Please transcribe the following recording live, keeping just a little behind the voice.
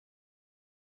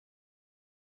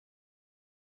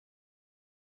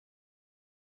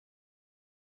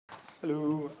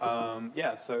Hello.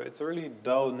 Yeah, so it's a really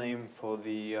dull name for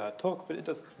the talk, but it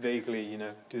does vaguely,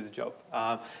 do the job.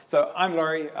 So I'm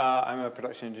Laurie. I'm a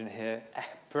production engineer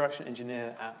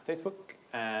at Facebook,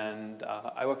 and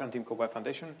I work on a team called Web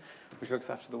Foundation, which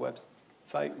looks after the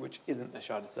website, which isn't a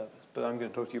sharded service. But I'm going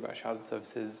to talk to you about sharded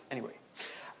services anyway.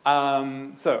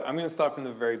 So I'm going to start from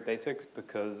the very basics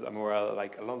because I'm aware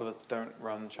like a lot of us don't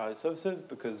run sharded services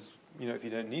because if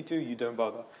you don't need to, you don't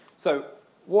bother. So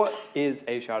what is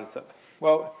a sharded service?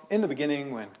 Well, in the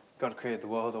beginning, when God created the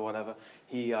world or whatever,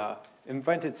 he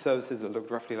invented services that looked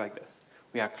roughly like this.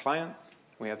 We have clients,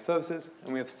 we have services,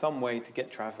 and we have some way to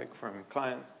get traffic from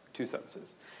clients to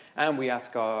services. And we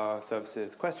ask our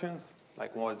services questions,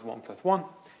 like what is 1 plus 1?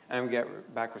 And we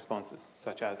get back responses,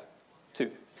 such as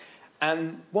 2.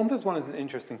 And 1 plus 1 is an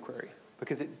interesting query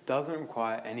because it doesn't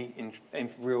require any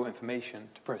real information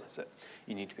to process it.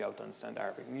 You need to be able to understand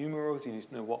Arabic numerals, you need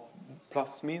to know what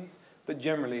plus means, but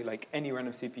generally, like any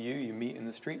random CPU you meet in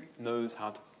the street knows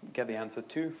how to get the answer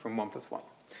 2 from 1 plus 1.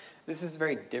 This is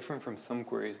very different from some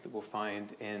queries that we'll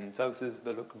find in services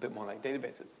that look a bit more like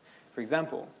databases. For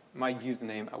example, my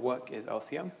username at work is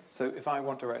LCM, so if I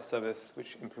want to write a service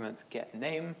which implements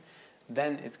getName,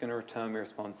 then it's going to return me a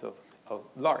response of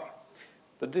Laurie.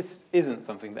 But this isn't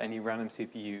something that any random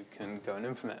CPU can go and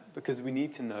implement because we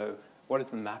need to know what is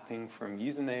the mapping from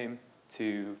username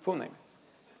to full name.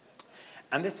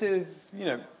 And this is,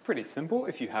 pretty simple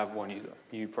if you have one user.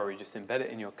 You probably just embed it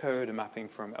in your code, a mapping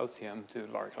from LCM to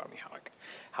Laurie Cloud Mihalik.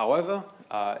 However,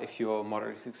 if you're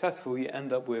moderately successful, you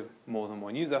end up with more than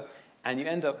one user, and you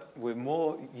end up with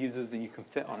more users than you can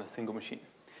fit on a single machine.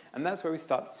 And that's where we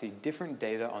start to see different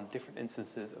data on different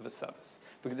instances of a service,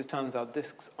 because it turns out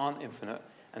disks aren't infinite,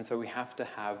 and so we have to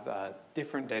have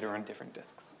different data on different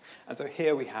disks. And so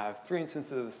here we have 3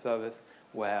 instances of the service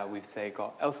where we've, say,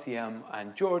 got LCM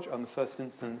and George on the first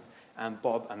instance, and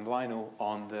Bob and Lionel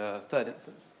on the third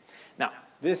instance. Now,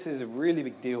 this is a really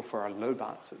big deal for our load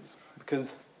balancers,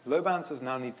 because load balancers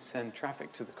now need to send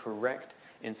traffic to the correct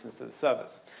instance of the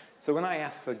service. So when I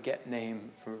ask for getName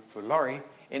for Laurie,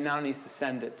 it now needs to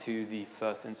send it to the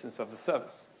first instance of the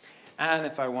service. And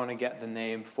if I want to get the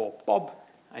name for Bob,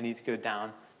 I need to go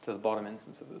down to the bottom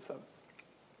instance of the service.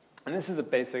 And this is the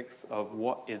basics of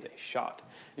what is a shard.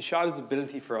 A shard is the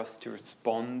ability for us to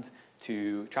respond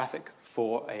to traffic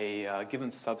for a given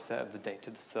subset of the data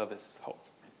the service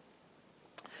holds.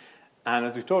 And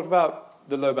as we've talked about,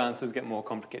 the load balancers get more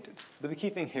complicated. But the key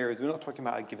thing here is we're not talking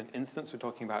about a given instance, we're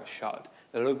talking about a shard.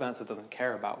 The load balancer doesn't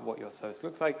care about what your service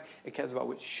looks like, it cares about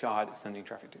which shard it's sending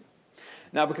traffic to.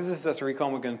 Now, because this is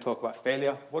SREcon, we're going to talk about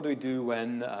failure. What do we do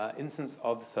when an instance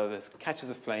of the service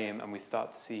catches a flame and we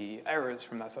start to see errors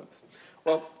from that service?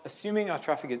 Well, assuming our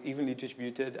traffic is evenly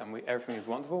distributed and everything is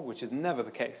wonderful, which is never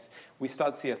the case, we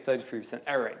start to see a 33%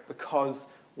 error rate because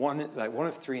one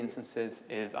of 3 instances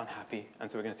is unhappy,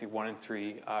 and so we're going to see 1 in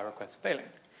 3 requests failing.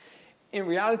 In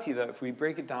reality, though, if we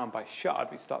break it down by shard,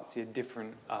 we start to see a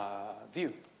different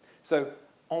view. So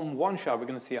on one shard, we're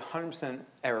going to see a 100%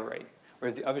 error rate,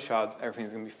 whereas the other shards,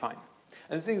 everything's going to be fine.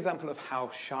 And this is an example of how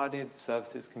sharded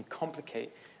services can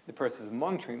complicate the process of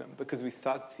monitoring them, because we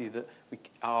start to see that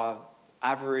our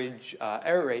average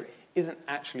error rate isn't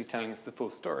actually telling us the full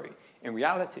story. In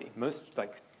reality, most,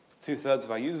 like 2/3 of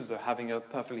our users are having a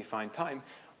perfectly fine time,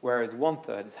 whereas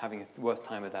 1/3 is having the worst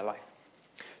time of their life.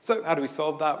 So how do we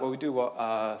solve that? Well, we do what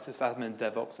sysadmin,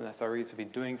 DevOps, and SREs have been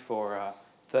doing for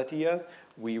 30 years.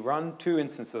 We run 2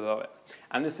 instances of it.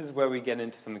 And this is where we get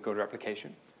into something called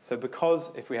replication. So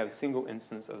because if we have a single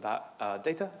instance of that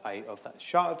data, i.e. of that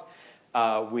shard,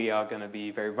 we are going to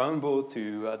be very vulnerable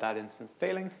to that instance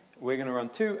failing. We're going to run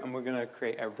 2, and we're going to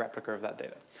create a replica of that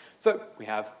data. So we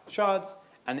have shards,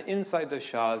 and inside those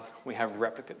shards, we have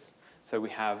replicas. So we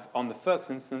have, on the first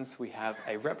instance, we have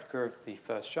a replica of the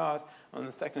first shard. On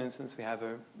the second instance, we have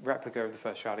a replica of the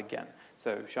first shard again.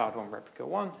 So shard 1, replica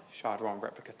 1, shard 1,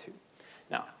 replica 2.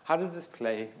 Now, how does this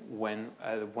play when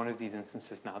one of these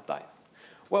instances now dies?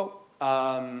 Well,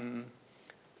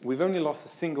 we've only lost a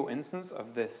single instance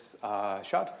of this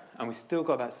shard, and we still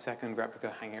got that second replica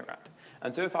hanging around.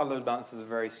 And so if our load balancers are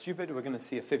very stupid, we're going to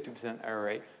see a 50% error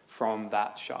rate from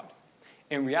that shard.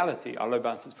 In reality, our load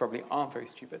balancers probably aren't very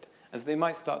stupid, as they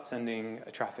might start sending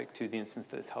traffic to the instance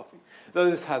that is healthy.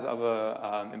 Though this has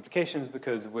other implications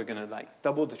because we're going to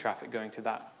double the traffic going to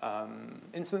that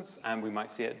instance, and we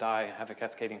might see it die and have a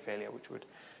cascading failure, which would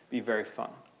be very fun.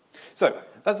 So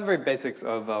that's the very basics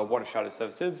of what a sharded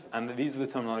service is, and these are the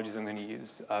terminologies I'm going to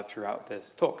use throughout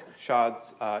this talk: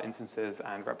 shards, instances,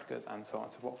 and replicas, and so on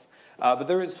and so forth. But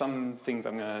there is some things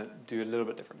I'm going to do a little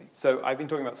bit differently. So I've been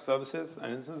talking about services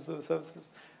and instances of services.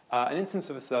 An instance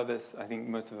of a service, I think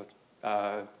most of us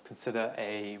consider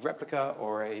a replica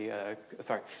or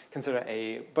consider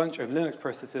a bunch of Linux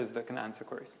processes that can answer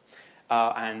queries.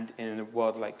 And in a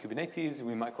world like Kubernetes,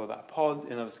 we might call that a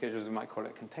pod. In other schedules, we might call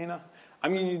it a container.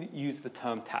 I'm going to use the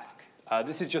term task.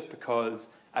 This is just because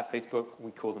at Facebook,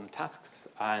 we call them tasks,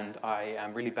 and I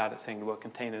am really bad at saying the word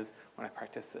containers when I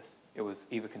practice this. It was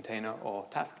either container or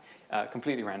task,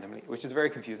 completely randomly, which is very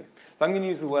confusing. So I'm going to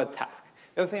use the word task.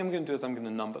 The other thing I'm going to do is I'm going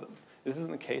to number them. This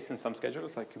isn't the case in some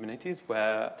schedules like Kubernetes,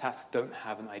 where tasks don't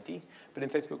have an ID. But in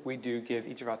Facebook, we do give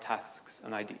each of our tasks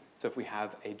an ID. So if we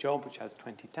have a job which has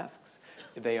 20 tasks,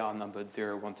 they are numbered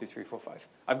 0, 1, 2, 3, 4, 5.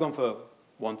 I've gone for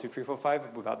 1, 2, 3, 4,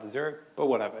 5 without the 0, but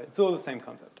whatever. It's all the same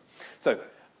concept. So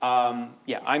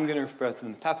yeah, I'm going to refer to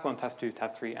them as task 1, task 2,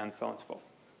 task 3, and so on and so forth.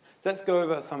 So let's go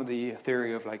over some of the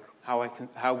theory of like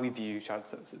how we view sharded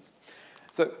services.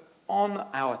 So on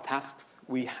our tasks,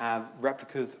 we have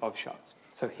replicas of shards.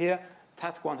 So here,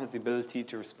 task 1 has the ability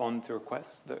to respond to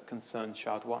requests that concern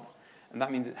shard 1. And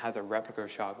that means it has a replica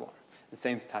of shard 1. The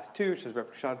same as task 2, which has a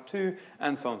replica of shard 2,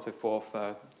 and so on and so forth.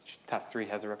 Task 3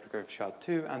 has a replica of shard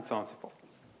 2, and so on and so forth.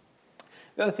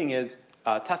 The other thing is,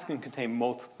 tasks can contain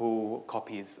multiple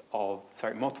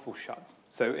shards.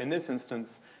 So in this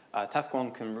instance, task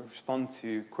 1 can respond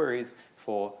to queries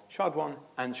for shard 1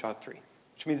 and shard 3,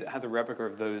 which means it has a replica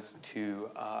of those two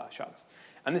shards.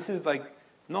 And this is like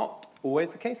not always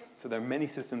the case. So there are many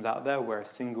systems out there where a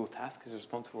single task is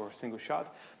responsible for a single shard.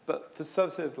 But for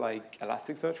services like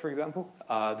Elasticsearch, for example,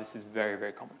 this is very,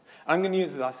 very common. I'm going to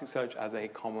use Elasticsearch as a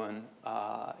common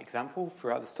example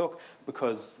throughout this talk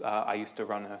because I used to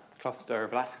run a cluster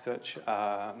of Elasticsearch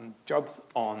jobs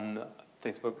on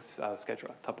Facebook's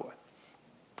scheduler, Tupperware.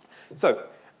 So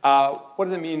what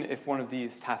does it mean if one of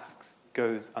these tasks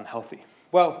goes unhealthy?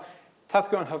 Well, tasks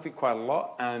go unhealthy quite a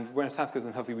lot, and when a task goes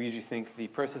unhealthy, we usually think the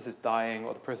process is dying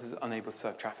or the process is unable to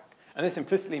serve traffic. And this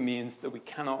implicitly means that we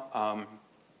cannot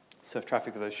serve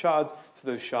traffic to those shards, so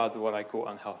those shards are what I call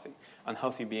unhealthy.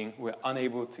 Unhealthy being we're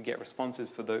unable to get responses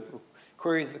for the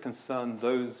queries that concern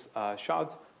those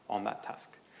shards on that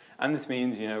task. And this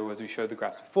means, as we showed the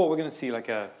graphs before, we're going to see like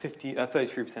a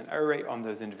 33% error rate on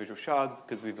those individual shards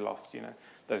because we've lost,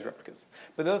 those replicas.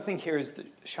 But the other thing here is that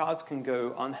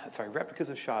replicas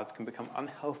of shards can become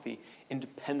unhealthy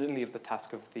independently of the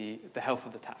task of the health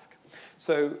of the task.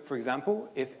 So, for example,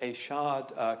 if a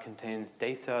shard contains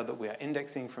data that we are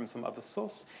indexing from some other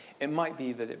source, it might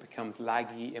be that it becomes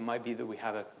laggy. It might be that we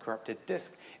have a corrupted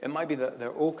disk. It might be that there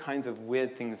are all kinds of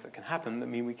weird things that can happen that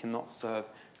mean we cannot serve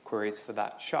queries for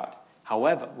that shard.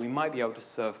 However, we might be able to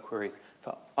serve queries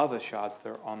for other shards that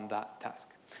are on that task.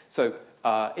 So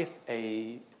if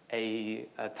a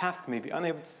task may be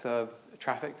unable to serve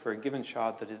traffic for a given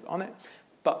shard that is on it,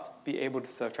 but be able to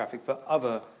serve traffic for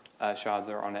other shards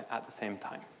that are on it at the same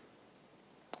time.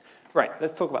 Right,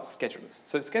 let's talk about schedulers.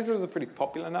 So schedulers are pretty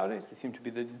popular nowadays. They seem to be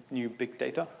the new big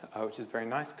data, which is very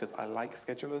nice because I like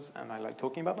schedulers and I like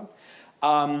talking about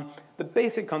them. The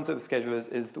basic concept of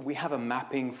schedulers is that we have a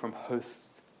mapping from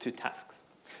hosts to tasks.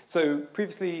 So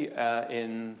previously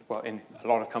in a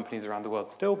lot of companies around the world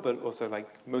still, but also like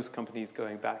most companies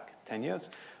going back 10 years,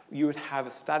 you would have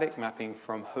a static mapping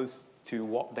from hosts to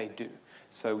what they do.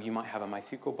 So you might have a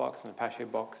MySQL box and Apache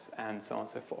box and so on and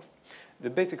so forth. The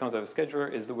basic concept of a scheduler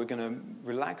is that we're going to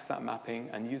relax that mapping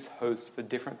and use hosts for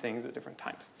different things at different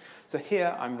times. So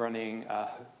here I'm running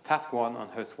task 1 on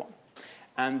host 1.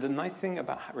 And the nice thing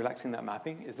about relaxing that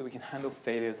mapping is that we can handle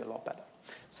failures a lot better.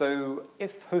 So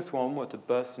if host 1 were to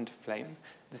burst into flame,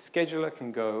 the scheduler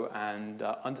can go and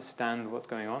understand what's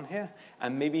going on here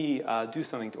and maybe do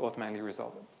something to automatically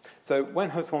resolve it. So when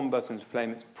host 1 bursts into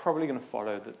flame, it's probably going to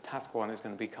follow that task 1 is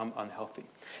going to become unhealthy.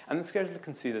 And the scheduler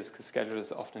can see this because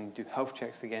schedulers often do health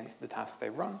checks against the tasks they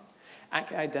run and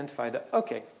can identify that,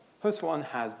 okay, host 1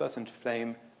 has burst into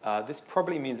flame. This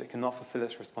probably means it cannot fulfill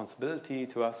its responsibility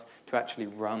to us to actually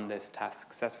run this task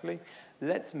successfully.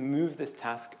 Let's move this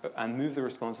task and move the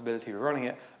responsibility of running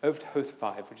it over to host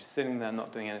 5, which is sitting there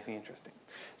not doing anything interesting.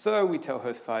 So we tell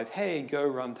host 5, hey, go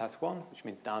run task 1, which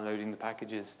means downloading the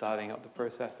packages, starting up the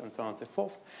process, and so on and so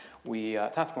forth.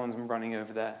 Task 1's running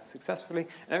over there successfully,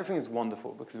 and everything is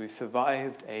wonderful because we've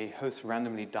survived a host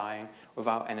randomly dying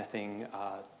without anything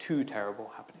too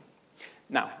terrible happening.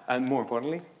 Now, and more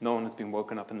importantly, no one has been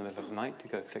woken up in the middle of the night to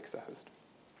go fix their host.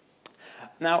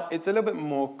 Now, it's a little bit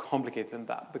more complicated than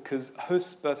that because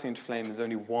hosts bursting into flame is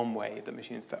only one way that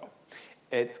machines fail.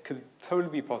 It could totally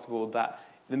be possible that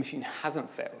the machine hasn't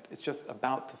failed. It's just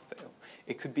about to fail.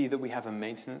 It could be that we have a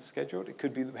maintenance scheduled. It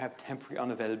could be that we have temporary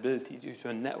unavailability due to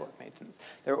a network maintenance.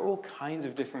 There are all kinds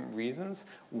of different reasons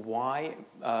why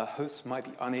hosts might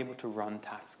be unable to run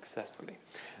tasks successfully.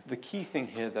 The key thing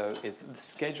here, though, is that the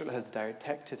scheduler has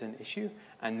detected an issue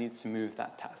and needs to move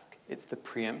that task. It's the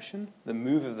preemption, the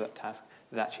move of that task,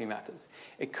 that actually matters.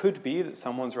 It could be that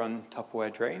someone's run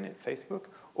Tupperware drain at Facebook,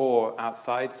 or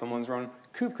outside someone's run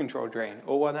kube control drain,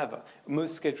 or whatever.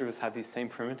 Most schedulers have these same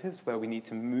primitives where we need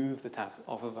to move the task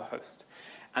off of a host.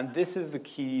 And this is the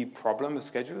key problem of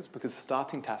schedulers, because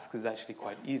starting tasks is actually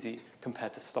quite easy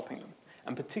compared to stopping them,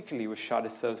 and particularly with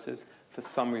sharded services for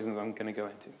some reasons I'm going to go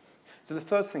into. So the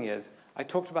first thing is, I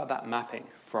talked about that mapping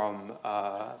from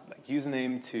like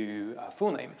username to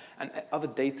full name and other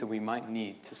data we might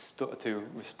need to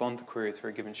respond to queries for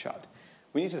a given shard.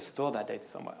 We need to store that data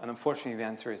somewhere, and unfortunately the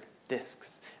answer is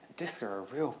disks. Disks are a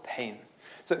real pain.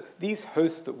 So these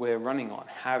hosts that we're running on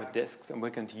have disks, and we're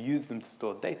going to use them to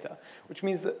store data, which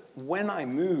means that when I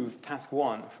move task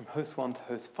 1 from host 1 to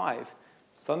host 5,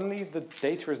 suddenly the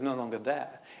data is no longer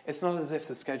there. It's not as if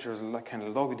the scheduler is like kind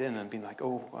of logged in and been like,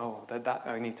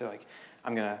 I need to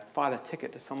I'm going to file a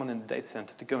ticket to someone in the data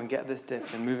center to go and get this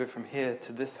disk and move it from here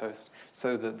to this host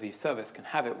so that the service can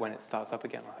have it when it starts up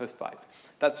again on host 5.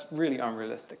 That's really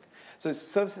unrealistic. So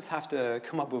services have to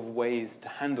come up with ways to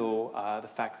handle the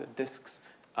fact that disks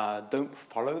don't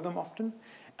follow them often.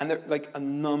 And there are like a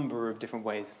number of different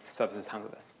ways services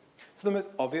handle this. So the most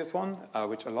obvious one,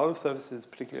 which a lot of services,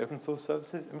 particularly open source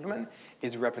services, implement,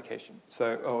 is replication.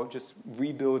 Or just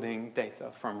rebuilding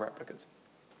data from replicas.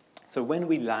 So when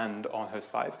we land on host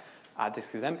 5, our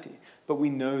disk is empty, but we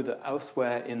know that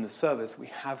elsewhere in the service, we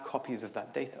have copies of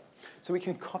that data. So we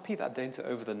can copy that data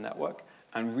over the network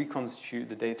and reconstitute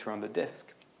the data on the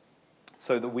disk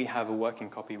so that we have a working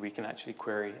copy we can actually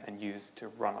query and use to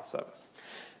run our service.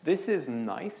 This is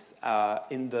nice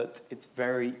in that it's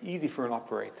very easy for an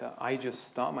operator. I just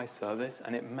start my service,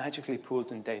 and it magically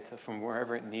pulls in data from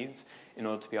wherever it needs in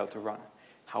order to be able to run.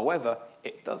 However,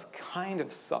 it does kind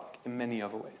of suck in many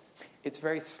other ways. It's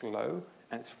very slow,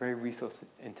 and it's very resource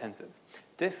intensive.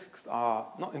 Disks are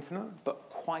not infinite, but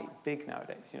quite big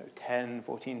nowadays, 10,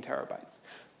 14 terabytes.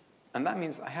 And that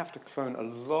means I have to clone a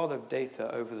lot of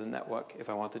data over the network if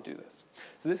I want to do this.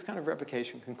 So this kind of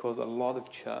replication can cause a lot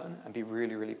of churn and be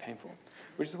really, really painful,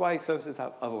 which is why services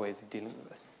have other ways of dealing with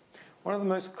this. One of the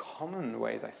most common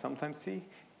ways I sometimes see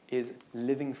is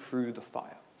living through the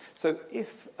fire. So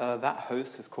if that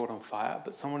host is caught on fire,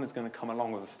 but someone is going to come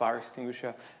along with a fire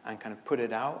extinguisher and kind of put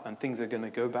it out, and things are going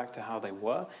to go back to how they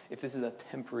were, if this is a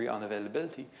temporary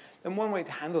unavailability, then one way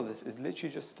to handle this is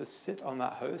literally just to sit on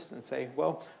that host and say,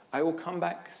 well, I will come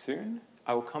back soon.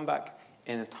 I will come back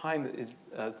in a time that is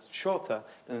shorter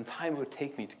than the time it would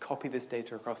take me to copy this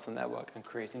data across the network and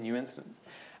create a new instance.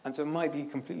 And so it might be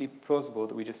completely plausible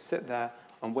that we just sit there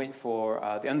and wait for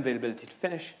the unavailability to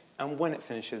finish, and when it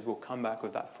finishes, we'll come back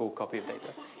with that full copy of data.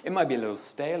 It might be a little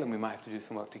stale, and we might have to do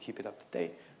some work to keep it up to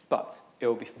date, but it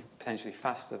will be potentially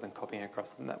faster than copying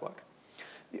across the network.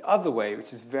 The other way,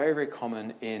 which is very, very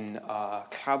common in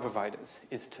cloud providers,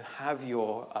 is to have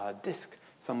your disk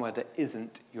somewhere that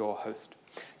isn't your host.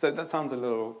 So that sounds a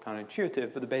little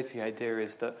counterintuitive, but the basic idea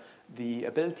is that the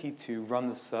ability to run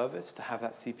the service, to have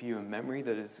that CPU and memory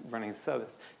that is running the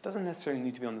service, doesn't necessarily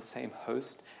need to be on the same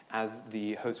host as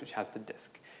the host which has the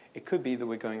disk. It could be that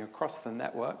we're going across the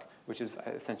network, which is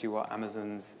essentially what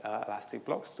Amazon's Elastic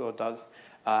Block Store does,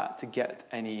 to get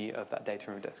any of that data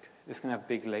from a disk. This can have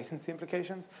big latency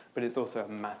implications, but it's also a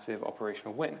massive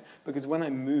operational win, because when I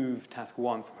move task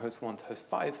 1 from host 1 to host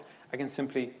 5, I can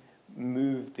simply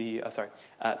move the,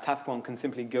 task 1 can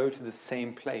simply go to the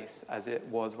same place as it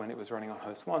was when it was running on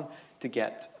host 1 to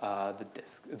get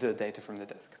the data from the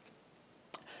disk.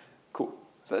 Cool.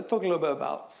 So let's talk a little bit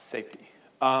about safety.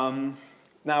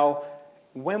 Now,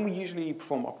 when we usually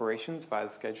perform operations via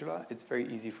the scheduler, it's very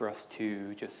easy for us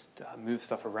to just move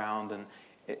stuff around. And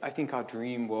I think our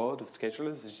dream world of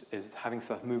schedulers is having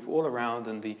stuff move all around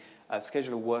and the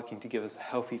scheduler working to give us a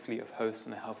healthy fleet of hosts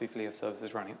and a healthy fleet of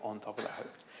services running on top of that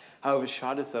host. However,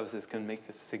 sharded services can make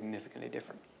this significantly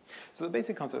different. So the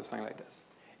basic concept is something like this.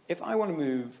 If I want to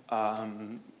move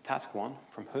task 1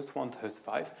 from host 1 to host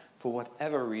 5, for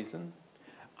whatever reason,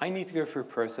 I need to go through a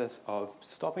process of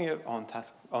stopping it on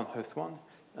host 1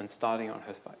 and starting on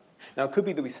host 5. Now, it could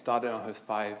be that we started on host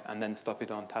 5 and then stop it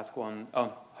on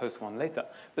host 1 later,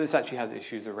 but this actually has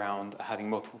issues around having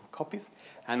multiple copies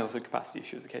and also capacity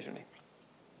issues occasionally.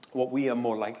 What we are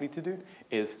more likely to do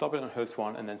is stop it on host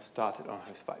 1 and then start it on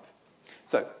host 5.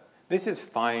 So This is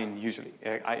fine usually.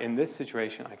 In this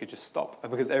situation, I could just stop,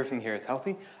 because everything here is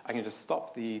healthy, I can just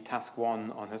stop the task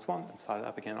 1 on host 1 and start it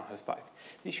up again on host 5.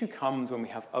 The issue comes when we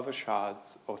have other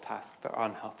shards or tasks that are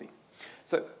unhealthy.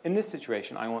 So in this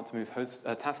situation, I want to move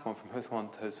task 1 from host 1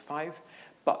 to host 5,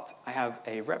 but I have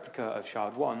a replica of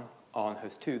shard 1 on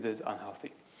host 2 that is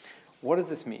unhealthy. What does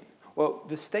this mean? Well,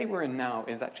 the state we're in now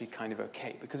is actually kind of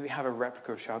okay, because we have a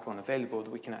replica of shard 1 available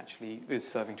that we can actually, is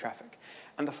serving traffic.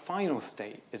 And the final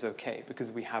state is okay,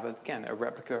 because we have, again, a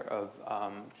replica of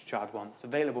shard 1 that's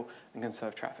available and can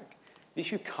serve traffic. The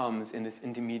issue comes in this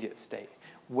intermediate state,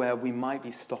 where we might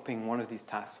be stopping one of these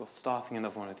tasks or starting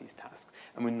another one of these tasks,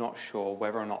 and we're not sure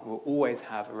whether or not we'll always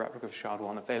have a replica of shard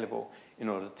 1 available in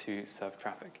order to serve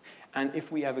traffic. And if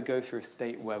we ever go through a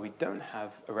state where we don't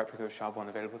have a replica of shard 1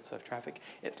 available to serve traffic,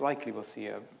 it's likely we'll see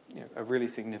a really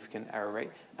significant error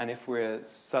rate. And if we're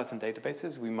certain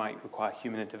databases, we might require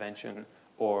human intervention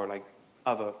or like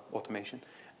other automation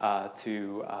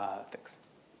to fix.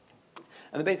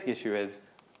 And the basic issue is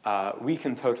we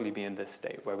can totally be in this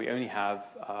state where we only have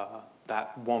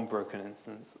that one broken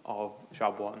instance of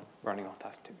shard 1 running on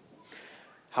task 2.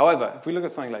 However, if we look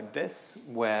at something like this,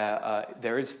 where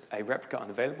there is a replica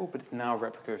unavailable, but it's now a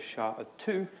replica of shard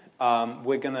 2,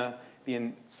 we're going to be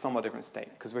in somewhat different state,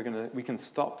 because we can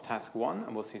stop task 1,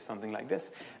 and we'll see something like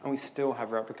this, and we still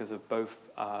have replicas of both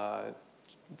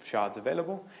shards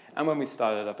available, and when we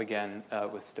start it up again,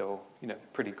 we're still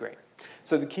pretty great.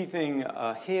 So the key thing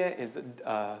here is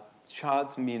that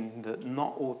shards mean that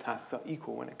not all tasks are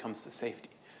equal when it comes to safety.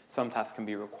 Some tasks can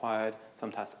be required,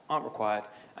 some tasks aren't required,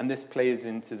 and this plays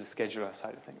into the scheduler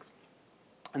side of things.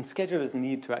 And schedulers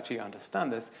need to actually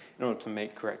understand this in order to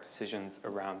make correct decisions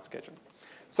around scheduling.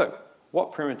 So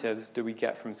what primitives do we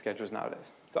get from schedulers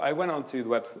nowadays? So I went onto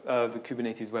the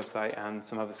Kubernetes website and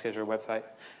some other scheduler website,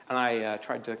 and I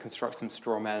tried to construct some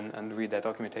straw men and read their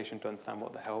documentation to understand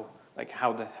what the hell,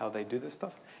 how the hell they do this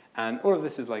stuff. And all of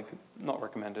this is not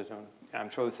recommended, and I'm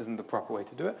sure this isn't the proper way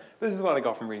to do it, but this is what I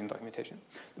got from reading documentation.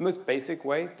 The most basic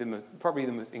way, probably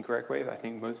the most incorrect way that I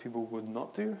think most people would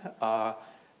not do,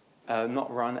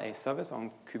 not run a service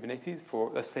on Kubernetes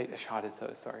for, let's say a sharded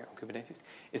service, on Kubernetes,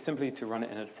 is simply to run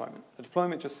it in a deployment. A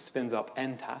deployment just spins up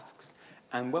n tasks,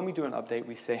 and when we do an update,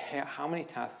 we say, hey, how many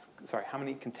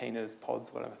containers,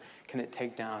 pods, whatever, can it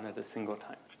take down at a single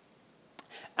time?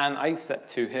 And I set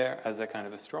 2 here as a kind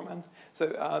of a straw man.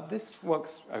 So this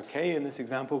works okay in this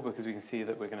example, because we can see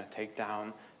that we're going to take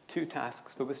down 2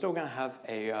 tasks, but we're still going to have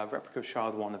a replica of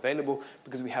shard 1 available,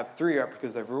 because we have 3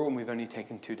 replicas overall, and we've only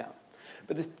taken 2 down.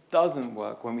 But this doesn't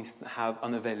work when we have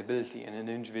unavailability in an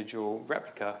individual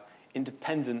replica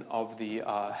independent of the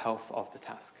health of the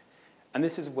task. And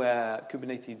this is where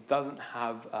Kubernetes doesn't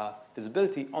have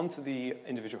visibility onto the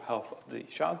individual health of the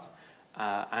shards,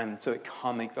 and so it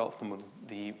can't make the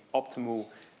optimal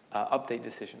update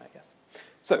decision, I guess.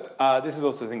 So this is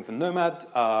also a thing for Nomad,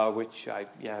 which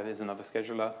is another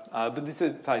scheduler, but this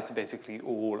applies to basically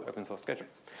all open source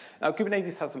schedulers. Now,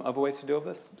 Kubernetes has some other ways to deal with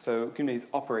this. So Kubernetes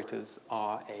operators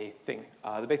are a thing.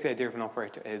 The basic idea of an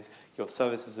operator is your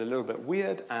service is a little bit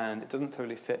weird, and it doesn't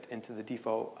totally fit into the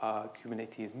default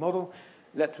Kubernetes model.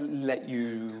 Let's let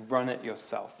you run it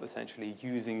yourself, essentially,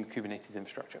 using Kubernetes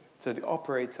infrastructure. So the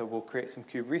operator will create some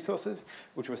kube resources,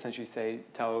 which will essentially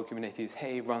tell Kubernetes,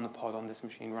 hey, run a pod on this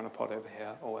machine, run a pod over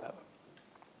here, or whatever.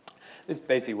 This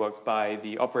basically works by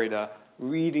the operator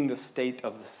reading the state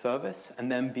of the service and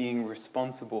then being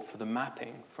responsible for the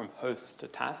mapping from hosts to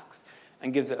tasks,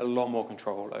 and gives it a lot more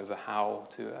control over how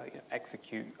to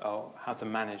execute or how to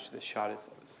manage this sharded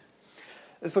service.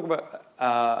 Let's talk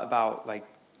about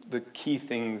the key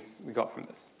things we got from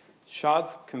this.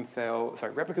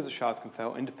 Replicas of shards can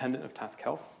fail independent of task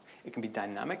health. It can be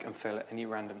dynamic and fail at any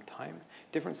random time.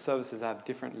 Different services have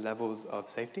different levels of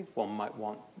safety. One might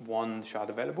want 1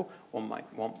 shard available.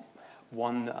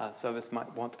 One service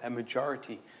might want a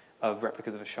majority of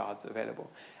replicas of shards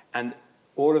available. And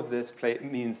all of this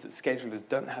means that schedulers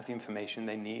don't have the information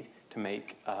they need to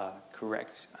make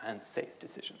correct and safe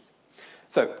decisions.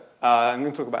 So I'm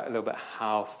going to talk about a little bit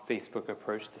how Facebook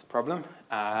approached this problem,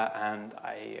 and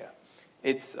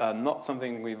it's not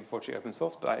something we've unfortunately open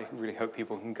sourced, but I really hope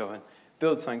people can go and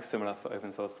build something similar for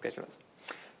open source schedulers.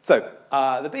 So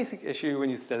the basic issue when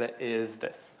you still it is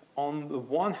this. On the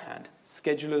one hand,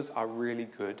 schedulers are really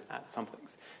good at some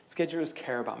things. Schedulers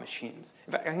care about machines.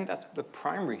 In fact, I think that's the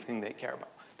primary thing they care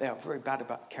about. They are very bad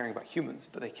about caring about humans,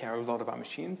 but they care a lot about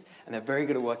machines, and they're very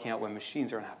good at working out when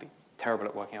machines are unhappy. Terrible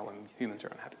at working out when humans are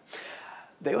unhappy.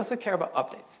 They also care about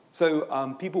updates.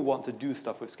 So people want to do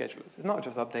stuff with schedulers. It's not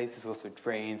just updates, it's also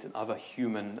drains and other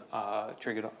human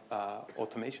triggered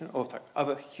automation, or sorry,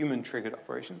 other human triggered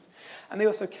operations. And they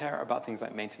also care about things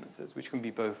like maintenances, which can be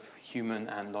both human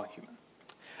and non-human.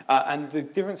 And the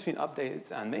difference between updates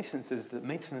and maintenance is that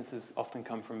maintenances often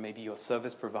come from maybe your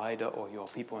service provider or your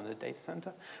people in the data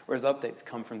center, whereas updates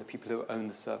come from the people who own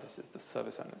the services, the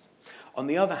service owners. On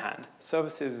the other hand,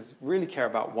 services really care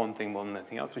about one thing more than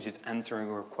anything else, which is answering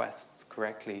requests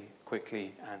correctly,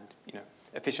 quickly, and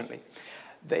efficiently.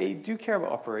 They do care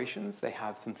about operations. They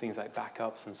have some things like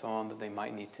backups and so on that they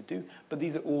might need to do, but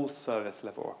these are all service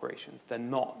level operations. They're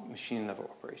not machine level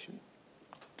operations.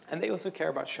 And they also care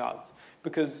about shards,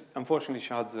 because unfortunately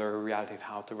shards are a reality of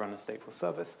how to run a stateful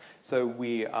service, so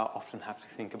we often have to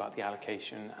think about the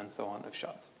allocation and so on of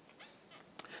shards.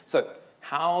 So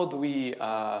how do we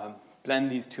blend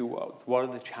these two worlds? What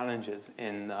are the challenges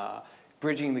in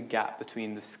bridging the gap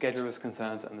between the scheduler's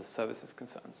concerns and the service's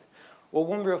concerns? Well,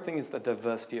 one real thing is the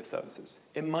diversity of services.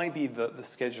 It might be that the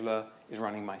scheduler is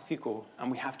running MySQL,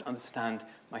 and we have to understand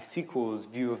MySQL's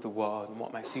view of the world and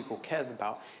what MySQL cares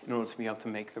about in order to be able to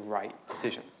make the right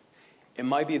decisions. It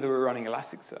might be that we're running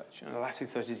Elasticsearch, and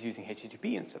Elasticsearch is using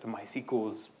HTTP instead of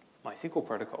MySQL's MySQL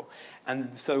protocol.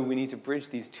 And so we need to bridge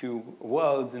these two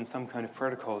worlds in some kind of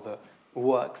protocol that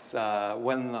works well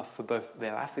enough for both the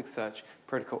Elasticsearch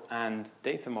protocol and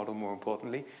data model, more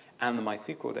importantly, and the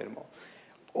MySQL data model.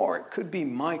 Or it could be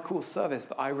my cool service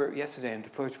that I wrote yesterday and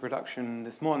deployed to production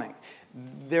this morning.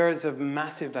 There is a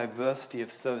massive diversity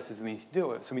of services we need to deal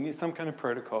with. So we need some kind of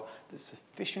protocol that's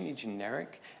sufficiently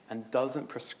generic and doesn't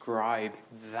prescribe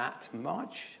that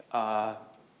much,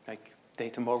 like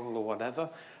data model or whatever,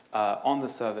 on the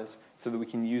service so that we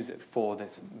can use it for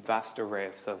this vast array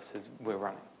of services we're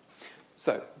running.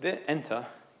 So enter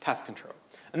task control.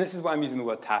 And this is why I'm using the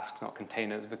word tasks, not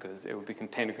containers, because it would be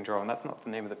container control, and that's not the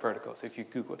name of the protocol. So if you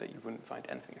Googled it, you wouldn't find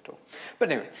anything at all.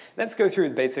 But anyway, let's go through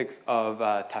the basics of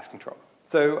task control.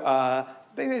 So the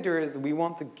basic idea is that we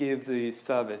want to give the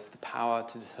service the power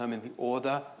to determine the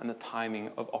order and the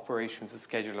timing of operations the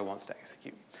scheduler wants to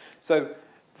execute. So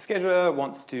the scheduler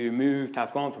wants to move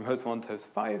task 1 from host 1 to host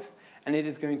 5, and it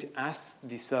is going to ask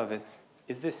the service,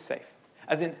 is this safe?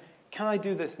 As in, can I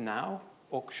do this now,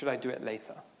 or should I do it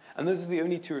later? And those are the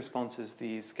only two responses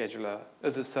the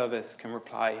service can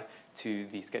reply to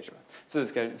the scheduler. So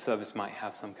the service might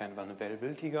have some kind of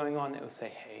unavailability going on. It will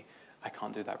say, hey, I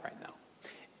can't do that right now.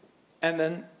 And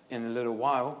then in a little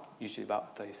while, usually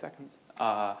about 30 seconds,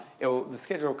 the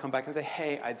scheduler will come back and say,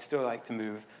 hey, I'd still like to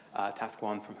move task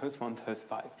 1 from host 1 to host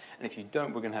 5. And if you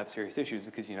don't, we're going to have serious issues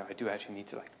because I do actually need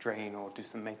to drain or do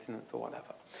some maintenance or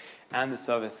whatever. And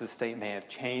the state may have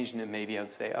changed, and it may be able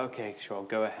to say, okay, sure,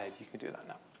 go ahead, you can do that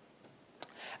now.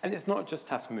 And it's not just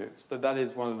task moves, though that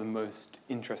is one of the most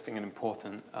interesting and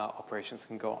important operations that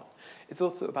can go on. It's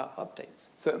also about updates.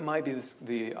 So it might be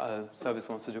the service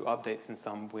wants to do updates in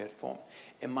some weird form.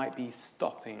 It might be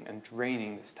stopping and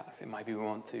draining this task. It might be we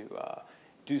want to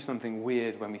do something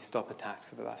weird when we stop a task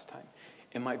for the last time.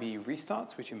 It might be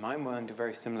restarts, which in my mind are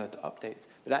very similar to updates,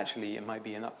 but actually it might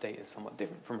be an update is somewhat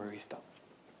different from a restart.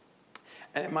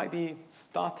 And it might be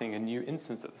starting a new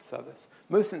instance of the service.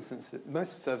 Most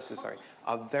services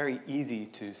are very easy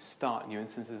to start new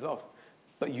instances of.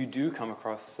 But you do come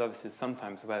across services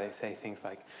sometimes where they say things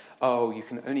like, oh, you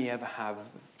can only ever have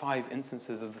 5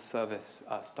 instances of the service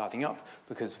starting up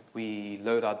because we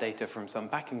load our data from some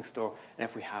backing store, and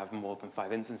if we have more than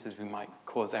 5 instances, we might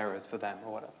cause errors for them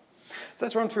or whatever. So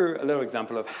let's run through a little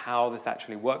example of how this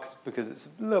actually works, because it's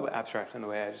a little bit abstract in the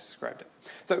way I just described it.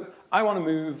 So I want to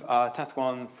move task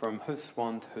 1 from host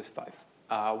 1 to host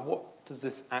 5. What does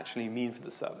this actually mean for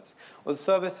the service? Well, the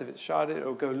service, if it's sharded, it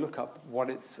will go look up what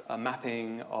its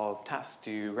mapping of tasks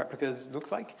to replicas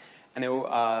looks like, and it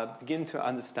will begin to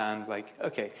understand,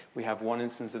 okay, we have one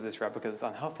instance of this replica that's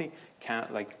unhealthy.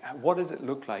 What does it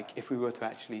look like if we were to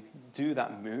actually do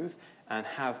that move and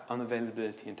have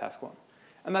unavailability in task 1?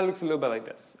 And that looks a little bit like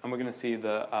this. And we're going to see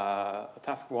the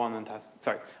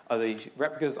the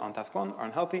replicas on task 1 are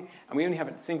unhealthy, and we only have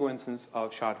a single instance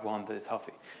of shard 1 that is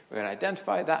healthy. We're going to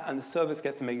identify that, and the service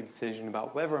gets to make a decision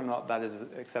about whether or not that is an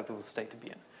acceptable state to be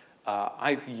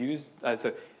in.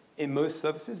 So in most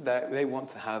services, they want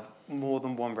to have more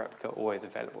than one replica always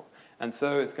available. And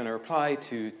so it's going to reply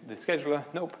to the scheduler,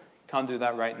 nope, can't do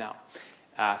that right now.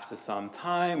 After some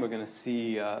time, we're going to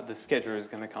see the scheduler is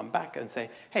going to come back and say,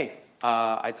 hey,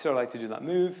 I'd still like to do that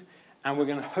move, and we're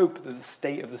going to hope that the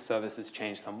state of the service has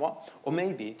changed somewhat, or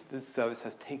maybe the service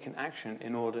has taken action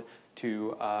in order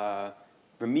to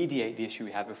remediate the issue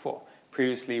we had before.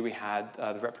 Previously, we had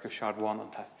the replica of shard 1 on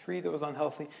task 3 that was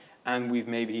unhealthy, and we've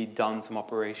maybe done some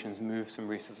operations, moved some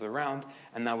resources around,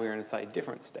 and now we're in a slightly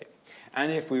different state.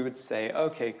 And if we would say,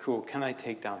 okay, cool, can I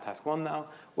take down task 1 now?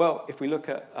 Well, if we look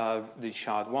at the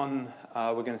shard 1,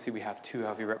 we're going to see we have 2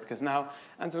 healthy replicas now,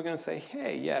 and so we're going to say,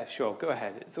 hey, yeah, sure, go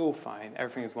ahead, it's all fine,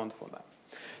 everything is wonderful now.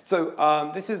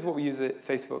 So this is what we use at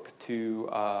Facebook to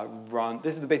run.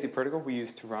 This is the basic protocol we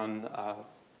use to run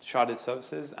sharded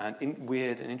services and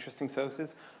weird and interesting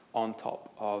services on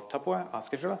top of Tupperware, our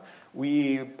scheduler.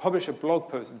 We published a blog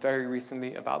post very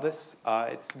recently about this.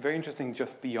 It's very interesting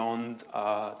just beyond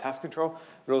task control,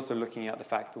 but also looking at the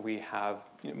fact that we have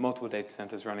multiple data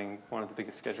centers running one of the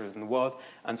biggest schedulers in the world,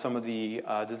 and some of the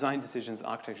design decisions,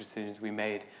 architecture decisions we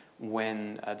made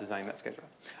when designing that scheduler.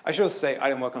 I should also say, I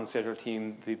don't work on the scheduler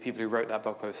team. The people who wrote that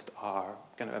blog post are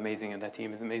kind of amazing, and their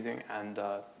team is amazing, and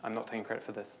I'm not taking credit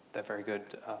for this. They're very good.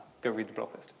 Go read the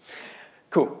blog post.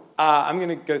 Cool. I'm going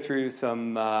to go through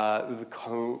some the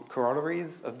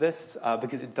corollaries of this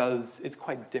because it's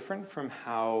quite different from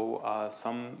how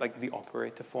like the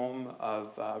operator form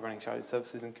of running sharded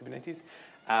services in Kubernetes,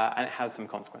 and it has some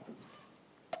consequences.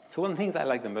 So one of the things I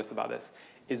like the most about this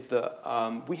is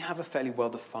that we have a fairly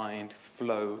well-defined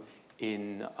flow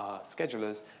in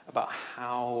schedulers about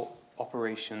how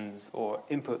operations or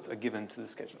inputs are given to the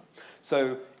scheduler.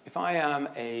 So if I am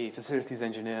a facilities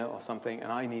engineer or something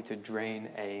and I need to drain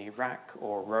a rack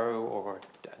or row or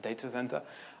a data center,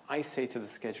 I say to the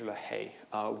scheduler, hey,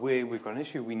 we've got an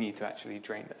issue, we need to actually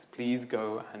drain this. Please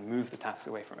go and move the tasks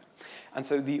away from it. And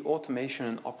so the automation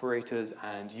and operators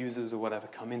and users or whatever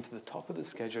come into the top of the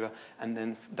scheduler, and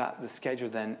then the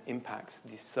scheduler then impacts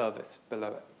the service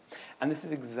below it. And this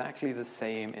is exactly the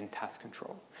same in task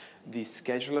control. The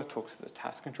scheduler talks to the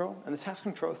task control, and the task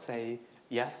control say,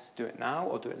 yes, do it now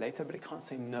or do it later, but it can't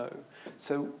say no.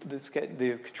 So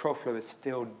the control flow is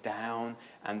still down,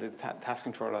 and the task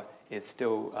controller is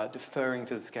still deferring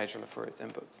to the scheduler for its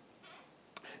inputs.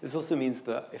 This also means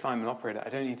that if I'm an operator, I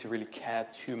don't need to really care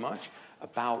too much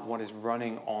about what is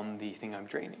running on the thing I'm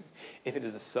draining. If it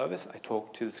is a service, I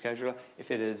talk to the scheduler.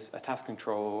 If it is a task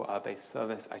control-based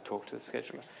service, I talk to the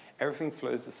scheduler. Everything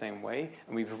flows the same way,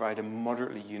 and we provide a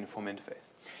moderately uniform interface.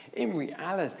 In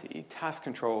reality, task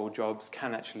control jobs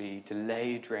can actually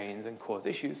delay drains and cause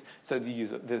issues. So the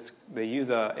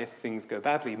user, if things go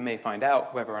badly, may find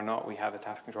out whether or not we have a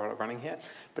task controller running here.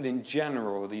 But in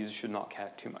general, the user should not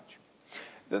care too much.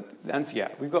 And so, yeah,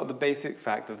 we've got the basic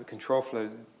fact that the control flow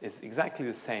is exactly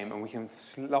the same, and we can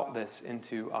slot this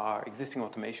into our existing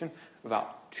automation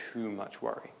without too much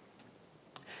worry.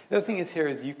 The other thing is here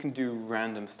is you can do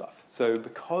random stuff. So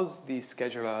because the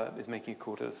scheduler is making a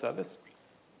call to the service,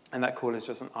 and that call is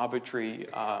just an arbitrary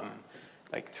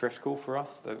like thrift call for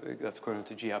us, that's equivalent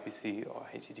to gRPC or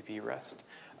HTTP REST.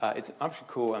 It's an arbitrary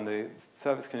call, and the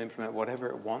service can implement whatever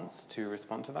it wants to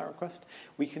respond to that request.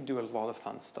 We can do a lot of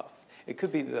fun stuff. It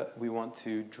could be that we want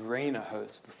to drain a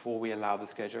host before we allow the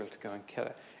scheduler to go and kill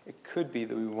it. It could be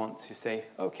that we want to say,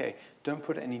 okay, don't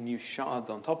put any new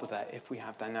shards on top of that if we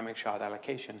have dynamic shard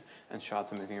allocation and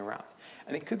shards are moving around.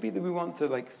 And it could be that we want to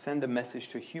like send a message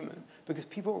to a human, because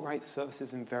people write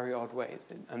services in very odd ways,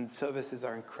 and services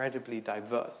are incredibly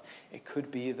diverse. It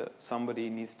could be that somebody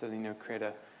needs to create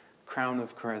a crown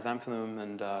of chrysanthemum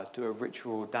and do a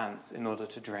ritual dance in order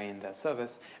to drain their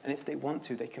service. And if they want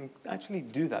to, they can actually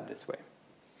do that this way.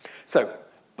 So,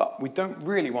 but we don't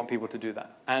really want people to do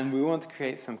that. And we want to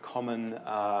create some common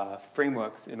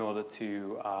frameworks in order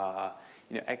to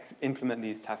implement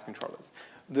these task controllers.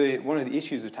 One of the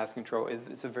issues with task control is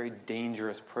that it's a very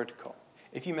dangerous protocol.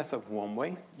 If you mess up one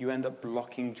way, you end up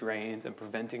blocking drains and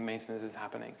preventing maintenance is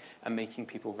happening and making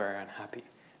people very unhappy.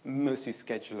 Mostly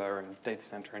scheduler and data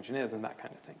center engineers and that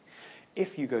kind of thing.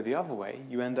 If you go the other way,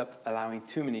 you end up allowing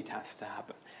too many tasks to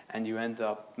happen, and you end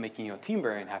up making your team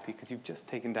very unhappy because you've just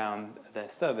taken down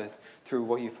their service through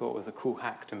what you thought was a cool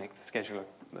hack to make the scheduler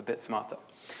a bit smarter.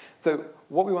 So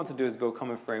what we want to do is build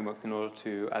common frameworks in order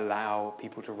to allow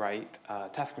people to write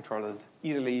task controllers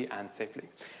easily and safely.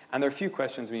 And there are a few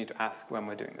questions we need to ask when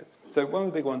we're doing this. So one of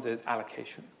the big ones is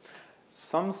allocation.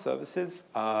 Some services,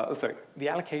 the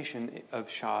allocation of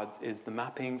shards is the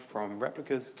mapping from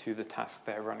replicas to the tasks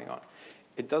they're running on.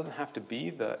 It doesn't have to be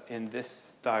that in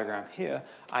this diagram here,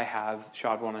 I have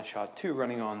shard 1 and shard 2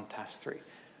 running on task 3.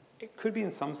 It could be in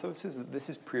some services that this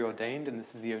is preordained and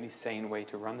this is the only sane way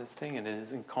to run this thing, and it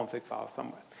is in config file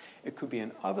somewhere. It could be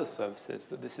in other services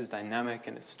that this is dynamic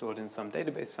and it's stored in some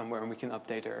database somewhere and we can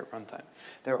update it at runtime.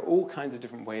 There are all kinds of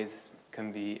different ways this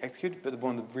can be executed, but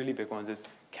one of the really big ones is,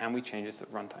 can we change this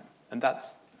at runtime? And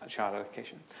that's shard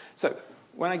allocation. So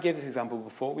when I gave this example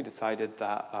before, we decided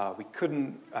that we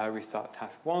couldn't restart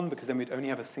task 1 because then we'd only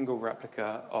have a single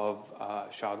replica of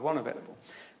shard 1 available.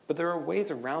 But there are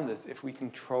ways around this if we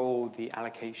control the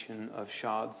allocation of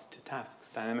shards to tasks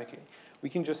dynamically. We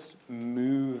can just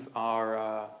move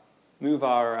our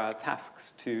replicas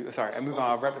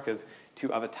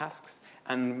to other tasks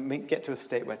and get to a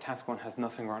state where task 1 has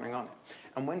nothing running on it.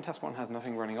 And when task 1 has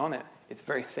nothing running on it, it's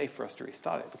very safe for us to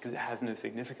restart it because it has no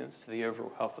significance to the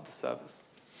overall health of the service.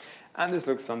 And this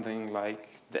looks something like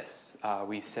this.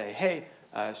 We say, hey,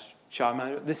 Shard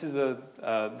Manager.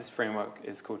 This framework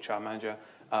is called Shard Manager.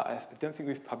 I don't think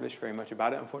we've published very much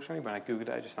about it, unfortunately. When I Googled it,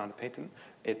 I just found a patent.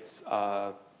 It's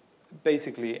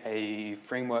basically a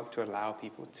framework to allow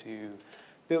people to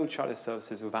build sharded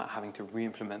services without having to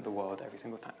re-implement the world every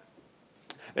single time.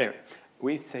 Anyway,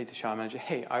 we say to Shard Manager,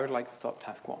 hey, I would like to stop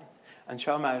task 1. And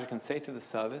Shard Manager can say to the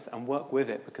service and work with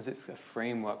it because it's a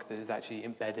framework that is actually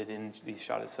embedded in these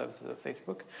sharded services of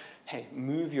Facebook. Hey,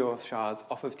 move your shards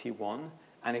off of T1,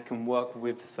 and it can work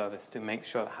with the service to make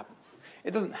sure that happens.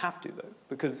 It doesn't have to, though,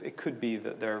 because it could be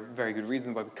that there are very good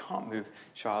reasons why we can't move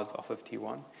shards off of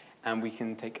T1, and we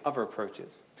can take other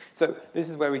approaches. So this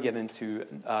is where we get into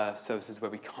services where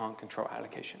we can't control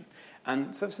allocation.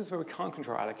 And services where we can't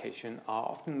control allocation are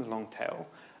often the long tail,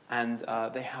 and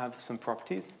they have some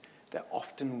properties. They're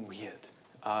often weird.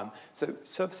 So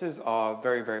services are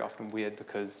very, very often weird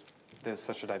because there's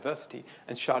such a diversity,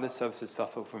 and sharded services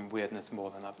suffer from weirdness more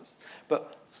than others.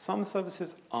 But some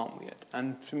services aren't weird.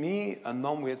 And for me, a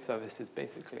non-weird service is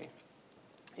basically,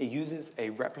 it uses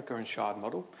a replica and shard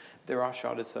model. There are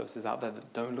sharded services out there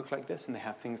that don't look like this, and they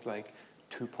have things like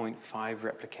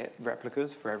 2.5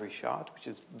 replicas for every shard, which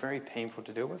is very painful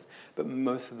to deal with, but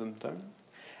most of them don't.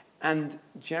 And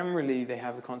generally, they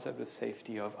have the concept of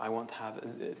safety of, I want to have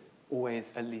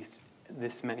always at least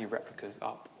this many replicas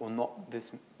up, or not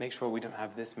this, make sure we don't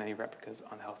have this many replicas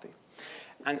unhealthy.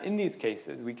 And in these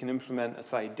cases, we can implement a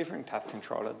slightly different task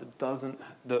controller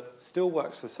that still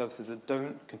works for services that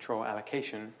don't control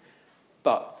allocation,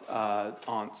 but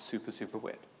aren't super, super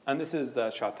weird. And this is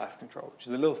Shard Task Control, which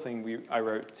is a little thing I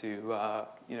wrote to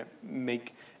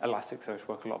make Elasticsearch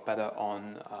work a lot better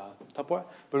on Tupperware,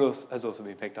 but has also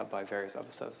been picked up by various other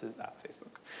services at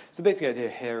Facebook. So the basic idea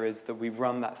here is that we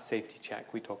run that safety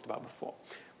check we talked about before.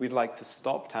 We'd like to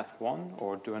stop task 1,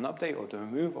 or do an update, or do a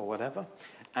move, or whatever.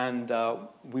 And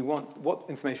we want, what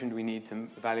information do we need to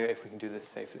evaluate if we can do this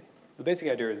safely? The basic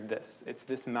idea is this. It's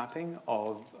this mapping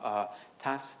of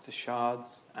tasks to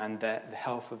shards and the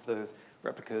health of those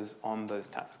replicas on those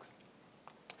tasks.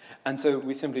 And so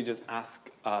we simply just ask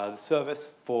the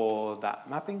service for that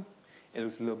mapping. It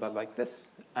looks a little bit like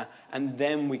this. And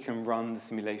then we can run the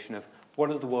simulation of what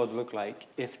does the world look like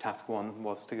if task 1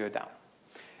 was to go down.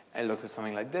 It looks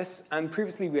something like this. And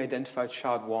previously, we identified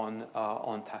shard 1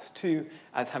 on task 2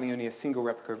 as having only a single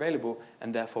replica available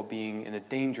and therefore being in a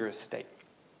dangerous state.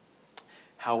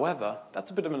 However, that's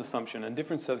a bit of an assumption, and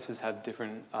different services have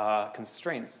different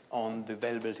constraints on the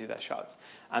availability of their shards.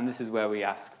 And this is where we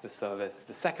ask the service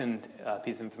the second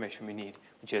piece of information we need,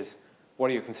 which is, what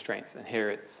are your constraints? And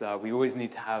here it's, we always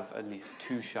need to have at least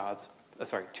 2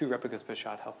 replicas per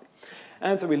shard healthy.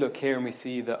 And so we look here and we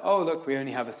see that, oh, look, we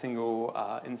only have a single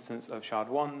instance of shard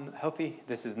 1 healthy.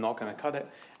 This is not going to cut it.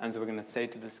 And so we're going to say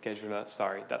to the scheduler,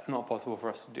 sorry, that's not possible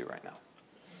for us to do right now.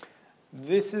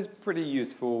 This is pretty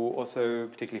useful also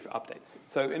particularly for updates.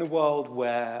 So in a world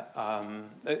where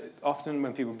often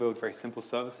when people build very simple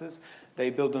services, they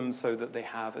build them so that they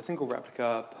have a single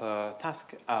replica per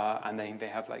task, and then they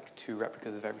have like 2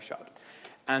 replicas of every shard.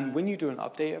 And when you do an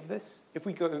update of this, if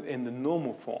we go in the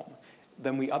normal form,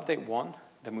 then we update 1,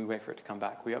 then we wait for it to come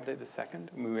back. We update the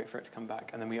second, and we wait for it to come back.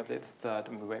 And then we update the third,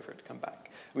 and we wait for it to come back.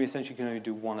 And we essentially can only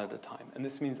do 1 at a time. And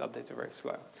this means updates are very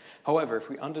slow. However, if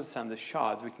we understand the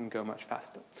shards, we can go much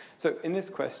faster. So in this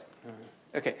question,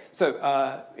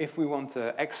 if we want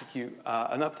to execute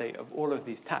an update of all of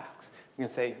these tasks, we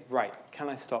can say, right, can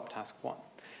I stop task 1?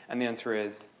 And the answer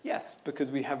is yes,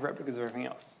 because we have replicas of everything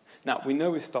else. Now, we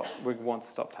know we want to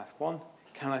stop task 1.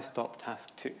 Can I stop task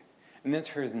 2? And the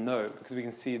answer is no, because we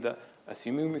can see that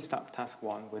assuming we stop task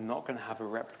 1, we're not going to have a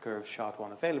replica of shard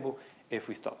 1 available if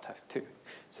we stop task 2.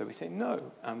 So we say no,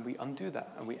 and we undo that,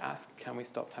 and we ask, can we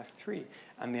stop task 3?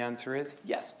 And the answer is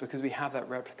yes, because we have that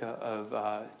replica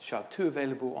of shard 2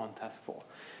 available on task 4.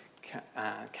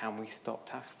 Can we stop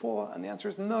task 4? And the answer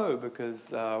is no,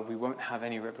 because we won't have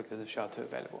any replicas of shard 2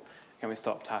 available. Can we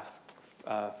stop task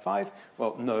 5?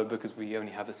 Well, no, because we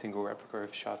only have a single replica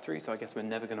of shard 3, so I guess we're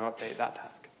never going to update that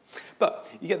task. But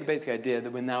you get the basic idea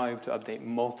that we're now able to update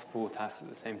multiple tasks at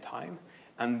the same time,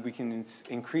 and we can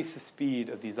increase the speed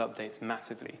of these updates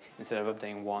massively instead of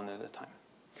updating 1 at a time.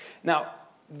 Now,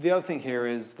 the other thing here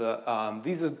is that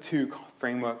these are 2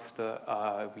 frameworks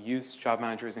that we use. Shard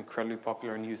Manager is incredibly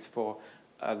popular and used for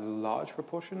a large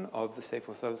proportion of the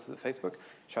stateful services at Facebook.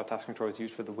 Shard task control is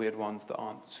used for the weird ones that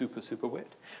aren't super, super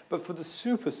weird. But for the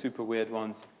super, super weird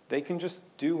ones, they can just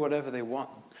do whatever they want.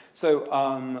 So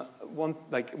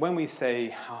when we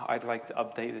say, oh, I'd like to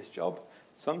update this job,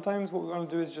 sometimes what we want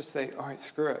to do is just say, all right,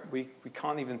 screw it. We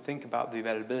can't even think about the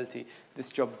availability. This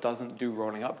job doesn't do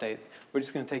rolling updates. We're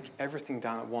just going to take everything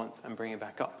down at once and bring it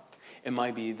back up. It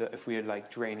might be that if we are like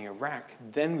draining a rack,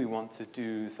 then we want to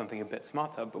do something a bit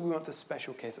smarter, but we want to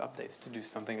special case updates to do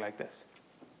something like this.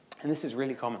 And this is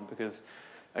really common because,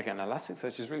 again,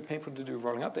 Elasticsearch is really painful to do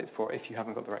rolling updates for if you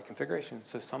haven't got the right configuration.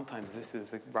 So sometimes this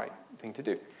is the right thing to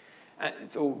do. And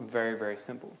it's all very, very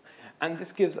simple. And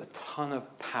this gives a ton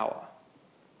of power.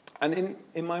 And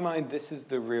in my mind, this is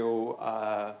the real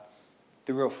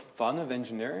fun of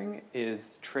engineering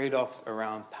is trade-offs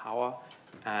around power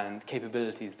and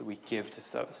capabilities that we give to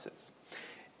services.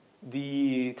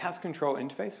 The task control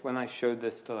interface, when I showed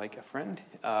this to like a friend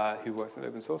who works in the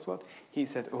open source world, he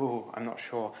said, oh, I'm not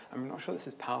sure this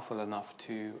is powerful enough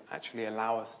to actually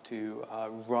allow us to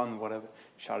run whatever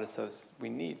sharded service we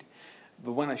need.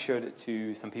 But when I showed it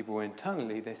to some people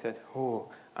internally, they said,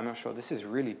 oh, I'm not sure, this is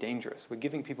really dangerous. We're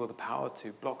giving people the power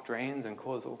to block drains and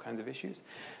cause all kinds of issues.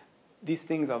 These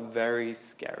things are very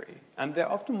scary, and they're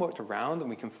often worked around, and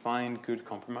we can find good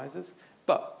compromises,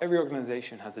 but every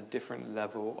organization has a different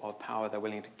level of power they're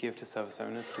willing to give to service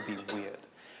owners to be weird.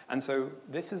 And so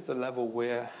this is the level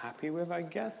we're happy with, I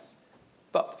guess.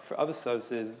 But for other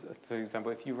services, for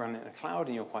example, if you run in a cloud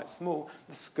and you're quite small,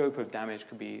 the scope of damage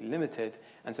could be limited,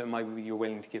 and so it might be you're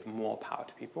willing to give more power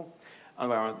to people. On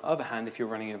the other hand, if you're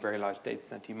running a very large data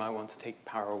center, you might want to take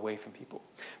power away from people.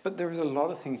 But there is a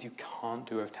lot of things you can't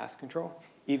do with task control,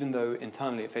 even though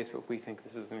internally at Facebook we think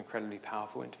this is an incredibly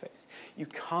powerful interface. You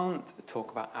can't talk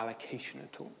about allocation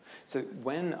at all. So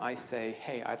when I say,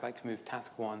 hey, I'd like to move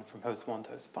task 1 from host 1 to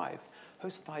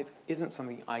host 5 isn't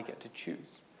something I get to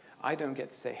choose. I don't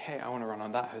get to say, hey, I want to run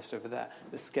on that host over there.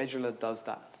 The scheduler does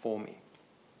that for me.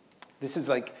 This is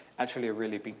like actually a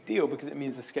really big deal because it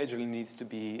means the scheduler needs to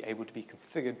be able to be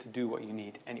configured to do what you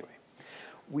need anyway.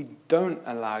 We don't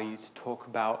allow you to talk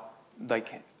about,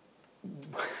 like,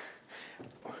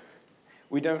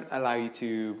 we don't allow you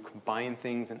to combine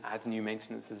things and add new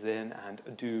maintenances in and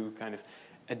do kind of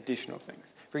additional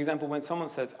things. For example, when someone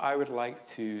says, I would like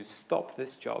to stop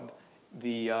this job,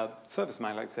 the service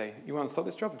might like say, you want to stop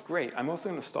this job? Great. I'm also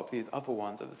going to stop these other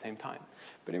ones at the same time.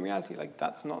 But in reality, like,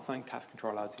 that's not something task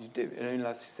control allows you to do. It only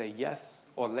allows you to say yes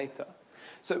or later.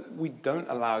 So we don't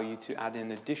allow you to add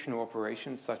in additional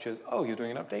operations such as, oh, you're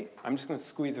doing an update? I'm just going to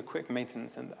squeeze a quick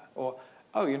maintenance in there. Or,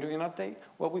 oh, you're doing an update?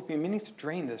 Well, we've been meaning to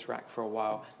drain this rack for a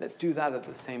while. Let's do that at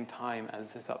the same time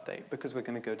as this update because we're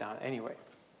going to go down anyway.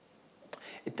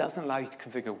 It doesn't allow you to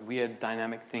configure weird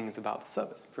dynamic things about the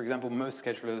service. For example, most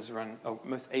schedulers run,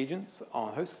 most agents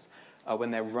on hosts, when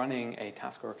they're running a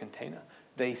task or a container,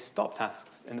 they stop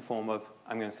tasks in the form of,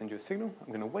 I'm going to send you a signal, I'm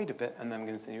going to wait a bit, and then I'm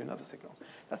going to send you another signal.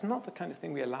 That's not the kind of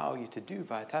thing we allow you to do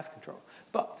via task control.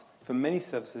 But for many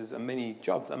services and many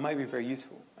jobs, that might be very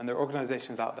useful. And there are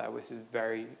organizations out there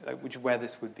where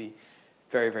this would be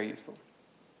very, very useful.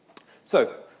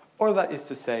 So, all of that is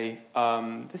to say,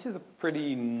 this is a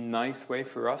pretty nice way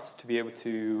for us to be able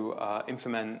to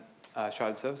implement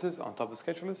sharded services on top of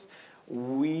schedulers.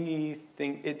 We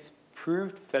think it's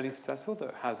proved fairly successful, though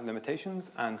it has limitations,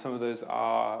 and some of those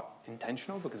are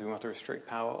intentional because we want to restrict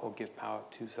power or give power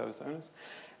to service owners.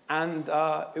 And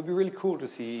it would be really cool to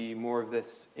see more of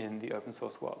this in the open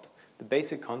source world. The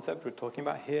basic concept we're talking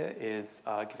about here is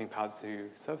giving power to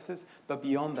services, but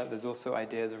beyond that, there's also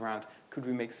ideas around, could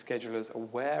we make schedulers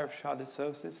aware of sharded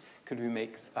services? Could we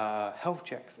make health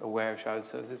checks aware of sharded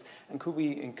services? And could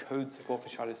we encode support for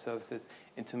sharded services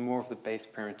into more of the base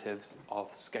primitives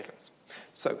of schedulers?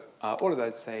 So all of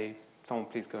those say, someone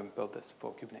please go and build this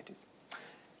for Kubernetes.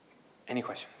 Any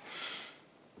questions?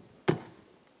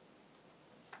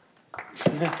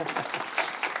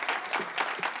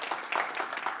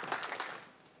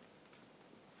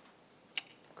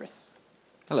 Chris.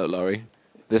 Hello, Laurie.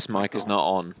 This mic is not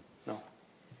on. No.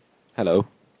 Hello.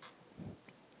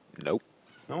 Nope.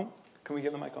 No? Can we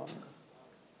get the mic on?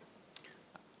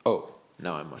 Oh,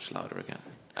 now I'm much louder again.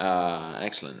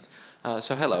 Excellent.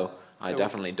 So hello. I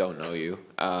definitely don't know you.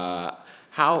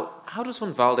 How does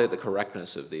one validate the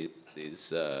correctness of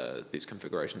these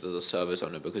configurations as a service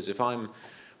owner? Because if I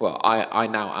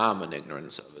now am an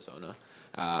ignorant service owner.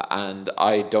 And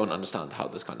I don't understand how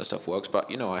this kind of stuff works, but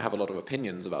I have a lot of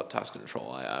opinions about task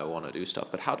control. I want to do stuff,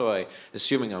 but how do I,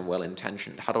 assuming I'm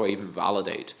well-intentioned, how do I even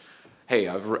validate, hey,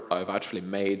 I've actually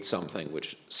made something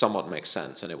which somewhat makes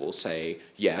sense, and it will say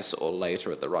yes or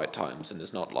later at the right times, and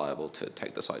is not liable to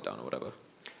take the site down or whatever?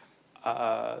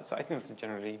 So I think that's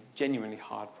a genuinely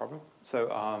hard problem.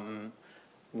 So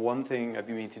one thing I've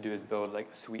been meaning to do is build like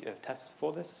a suite of tests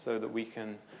for this so that we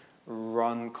can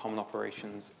run common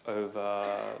operations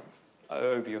over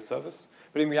your service.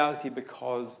 But in reality,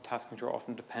 because task control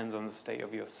often depends on the state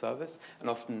of your service, and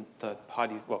often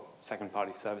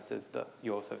second-party services that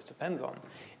your service depends on,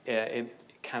 it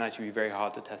can actually be very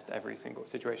hard to test every single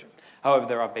situation. However,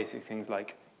 there are basic things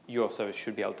like your service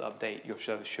should be able to update, your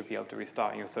service should be able to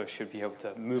restart, and your service should be able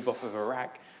to move off of a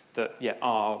rack that,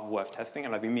 are worth testing.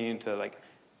 And I've been meaning to like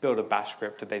build a bash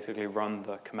script to basically run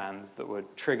the commands that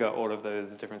would trigger all of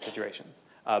those different situations.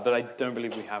 But I don't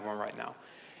believe we have one right now.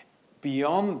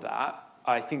 Beyond that,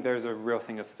 I think there's a real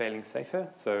thing of failing safer.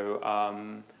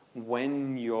 So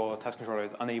when your task controller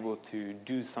is unable to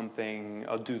do something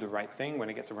or do the right thing when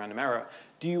it gets a random error,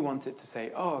 do you want it to say,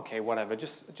 oh, okay, whatever,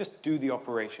 just do the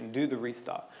operation, do the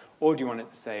restart? Or do you want it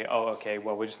to say, oh, okay,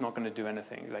 well, we're just not going to do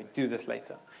anything, like do this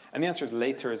later? And the answer is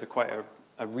later is quite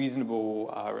a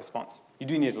reasonable response. You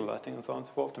do need alerting and so on and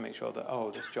so forth to make sure that,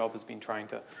 oh, this job has been trying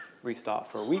to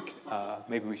restart for a week.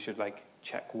 Maybe we should like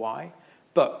check why.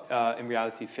 But in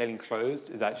reality, failing closed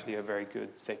is actually a very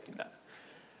good safety net.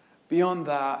 Beyond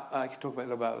that, I could talk a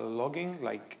little about logging.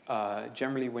 Like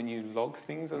generally, when you log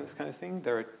things on this kind of thing,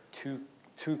 there are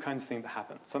two kinds of things that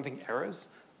happen. Something errors,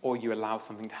 or you allow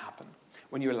something to happen.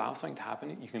 When you allow something to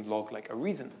happen, you can log like a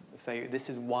reason. Say, this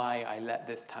is why I let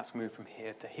this task move from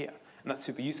here to here. And that's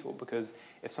super useful because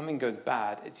if something goes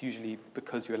bad, it's usually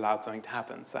because you allowed something to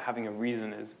happen. So having a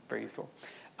reason is very useful.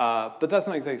 But that's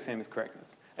not exactly the same as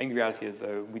correctness. I think the reality is,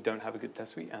 though, we don't have a good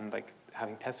test suite, and like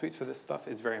having test suites for this stuff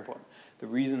is very important. The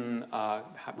reason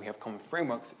we have common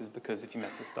frameworks is because if you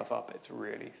mess this stuff up, it's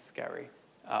really scary.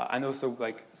 And also,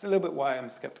 like, it's a little bit why I'm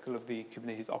skeptical of the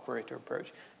Kubernetes operator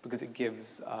approach, because it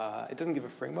doesn't give a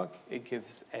framework, it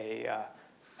gives a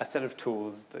set of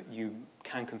tools that you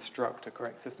can construct a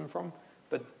correct system from,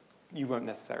 but you won't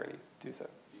necessarily do so.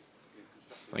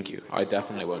 Thank you. I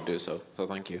definitely won't do so, so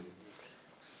thank you.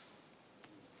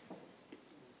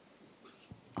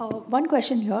 One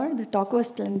question here, the talk was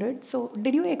splendid. So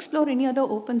did you explore any other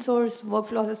open source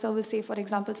workflow as a service, say, for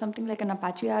example, something like an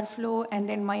Apache Airflow, and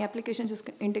then my application just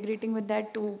integrating with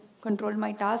that to control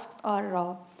my tasks,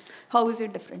 or how is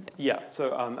it different? Yeah,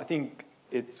 so I think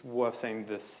it's worth saying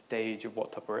the stage of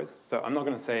what Tupper is. So I'm not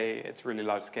going to say it's really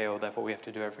large scale, therefore we have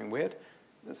to do everything weird.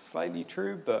 That's slightly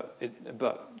true, but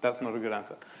that's not a good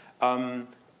answer.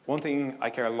 One thing I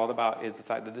care a lot about is the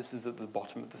fact that this is at the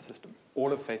bottom of the system.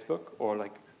 All of Facebook, or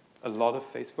like a lot of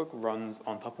Facebook, runs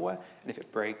on Tupperware, and if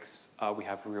it breaks, we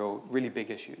have really big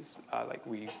issues.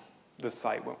 The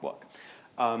site won't work.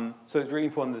 So it's really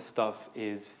important this stuff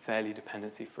is fairly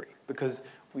dependency-free, because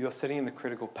we are sitting in the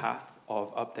critical path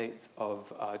of updates,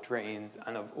 of drains,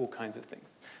 and of all kinds of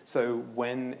things. So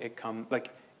when it comes,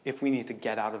 if we need to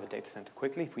get out of a data center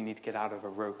quickly, if we need to get out of a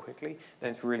row quickly, then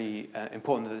it's really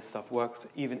important that this stuff works,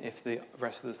 even if the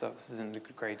rest of the service is in a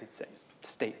degraded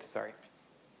state.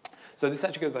 So this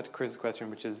actually goes back to Chris's question,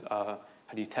 which is how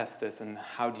do you test this, and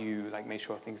how do you make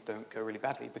sure things don't go really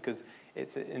badly? Because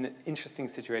it's an interesting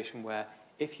situation where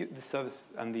if the service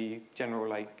and the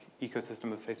general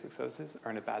ecosystem of Facebook services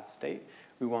are in a bad state,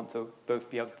 we want to both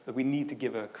be able we need to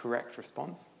give a correct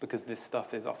response, because this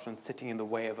stuff is often sitting in the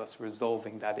way of us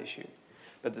resolving that issue.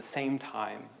 But at the same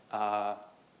time,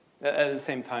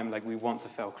 we want to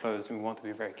fail close, and we want to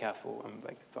be very careful, and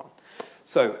so on.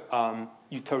 So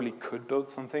you totally could build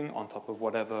something on top of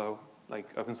whatever,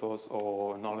 open source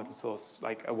or non-open source,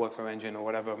 a workflow engine or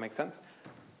whatever makes sense.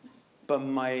 But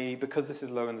because this is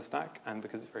low in the stack and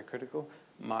because it's very critical,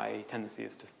 my tendency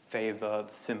is to favor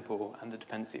the simple and the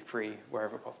dependency-free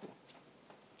wherever possible.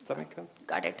 Does that make sense?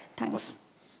 Got it. Thanks.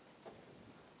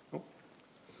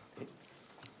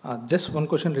 Just one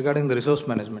question regarding the resource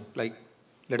management.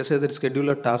 Let us say that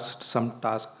scheduler tasks some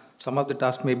task. Some of the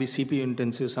tasks may be CPU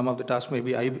intensive, some of the tasks may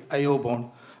be IO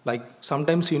bound.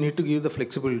 Sometimes you need to give the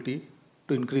flexibility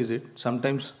to increase it.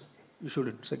 Sometimes you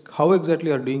shouldn't. How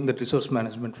exactly are you doing that resource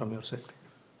management from your side?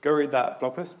 Go read that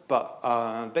blog post, but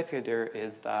the basic idea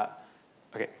is that,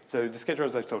 so the scheduler,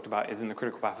 as I talked about, is in the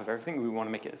critical path of everything. We want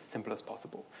to make it as simple as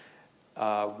possible.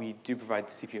 We do provide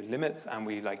CPU limits, and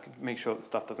we make sure that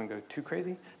stuff doesn't go too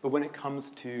crazy. But when it comes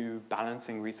to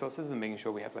balancing resources and making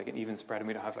sure we have an even spread, and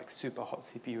we don't have super hot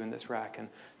CPU in this rack and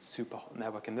super hot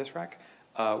network in this rack,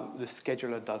 the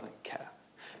scheduler doesn't care.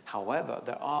 However,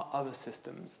 there are other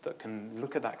systems that can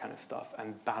look at that kind of stuff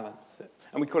and balance it.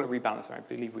 And we call it rebalancer. I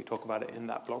believe we talk about it in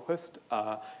that blog post.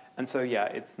 And so, yeah,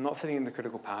 it's not sitting in the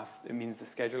critical path. It means the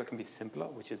scheduler can be simpler,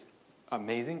 which is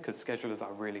amazing, because schedulers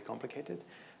are really complicated.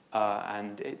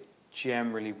 And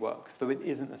generally works, though it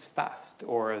isn't as fast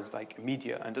or as like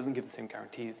immediate and doesn't give the same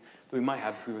guarantees that we might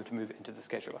have if we were to move it into the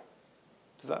scheduler.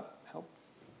 Does that help?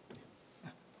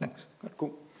 Thanks.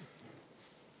 Cool.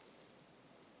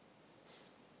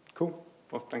 Cool.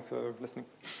 Well, thanks for listening.